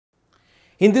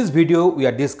In this video, we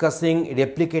are discussing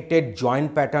replicated join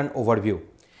pattern overview.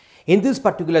 In this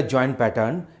particular join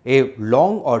pattern, a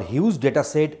long or huge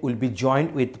dataset will be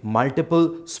joined with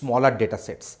multiple smaller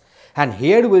datasets. And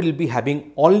here we will be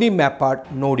having only mapper,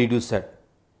 no reducer.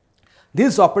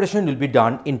 This operation will be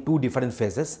done in two different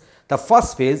phases. The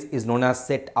first phase is known as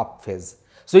setup phase.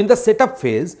 So in the setup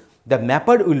phase, the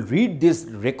mapper will read these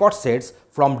record sets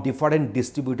from different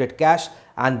distributed cache,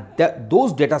 and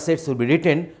those data sets will be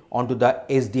written onto the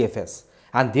SDFS,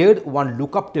 and there one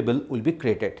lookup table will be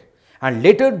created, and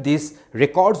later these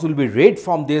records will be read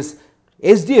from this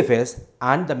SDFS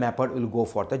and the mapper will go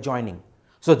for the joining.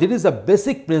 So this is a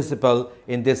basic principle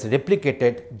in this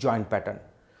replicated join pattern.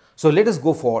 So let us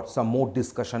go for some more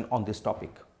discussion on this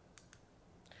topic.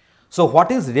 So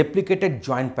what is replicated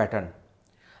join pattern?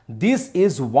 This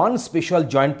is one special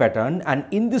join pattern, and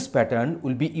in this pattern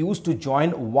will be used to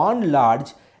join one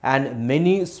large and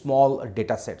many small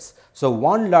data sets. So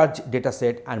one large data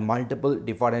set and multiple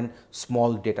different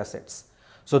small data sets.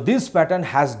 So this pattern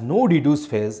has no reduce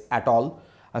phase at all.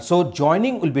 So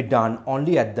joining will be done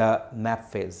only at the map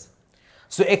phase.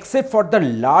 So except for the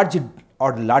large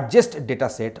or largest data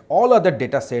set, all other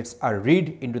data sets are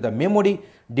read into the memory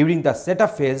during the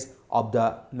setup phase of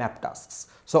the map tasks.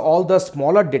 So all the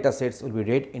smaller data sets will be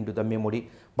read into the memory,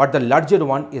 but the larger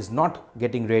one is not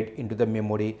getting read into the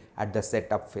memory at the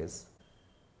setup phase.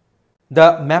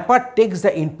 The mapper takes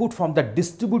the input from the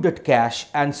distributed cache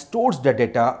and stores the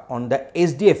data on the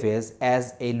SDFS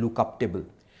as a lookup table.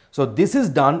 So this is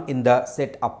done in the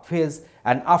setup phase,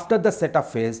 and after the setup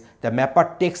phase, the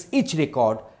mapper takes each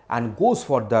record and goes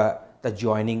for the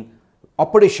joining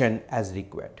operation as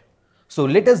required. So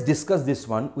let us discuss this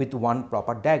one with one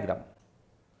proper diagram.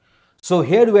 So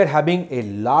here we are having a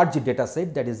large data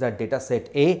set, that is the data set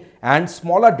A, and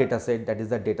smaller data set, that is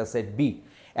the data set B.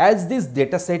 As this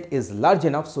data set is large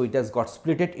enough, so it has got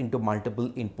split into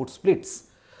multiple input splits.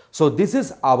 So this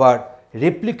is our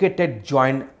replicated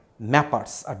join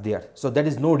mappers are there. So that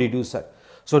is no reducer.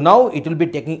 So now it will be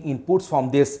taking inputs from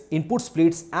this input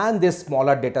splits and this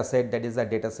smaller data set, that is the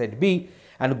data set B,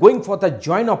 and going for the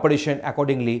join operation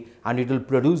accordingly, and it will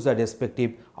produce the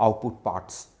respective output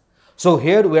parts. So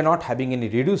here we are not having any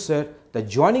reducer, the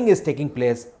joining is taking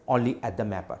place only at the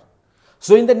mapper.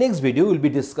 So in the next video, we will be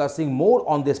discussing more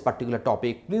on this particular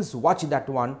topic. Please watch that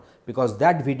one because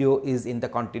that video is in the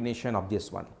continuation of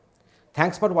this one.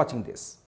 Thanks for watching this.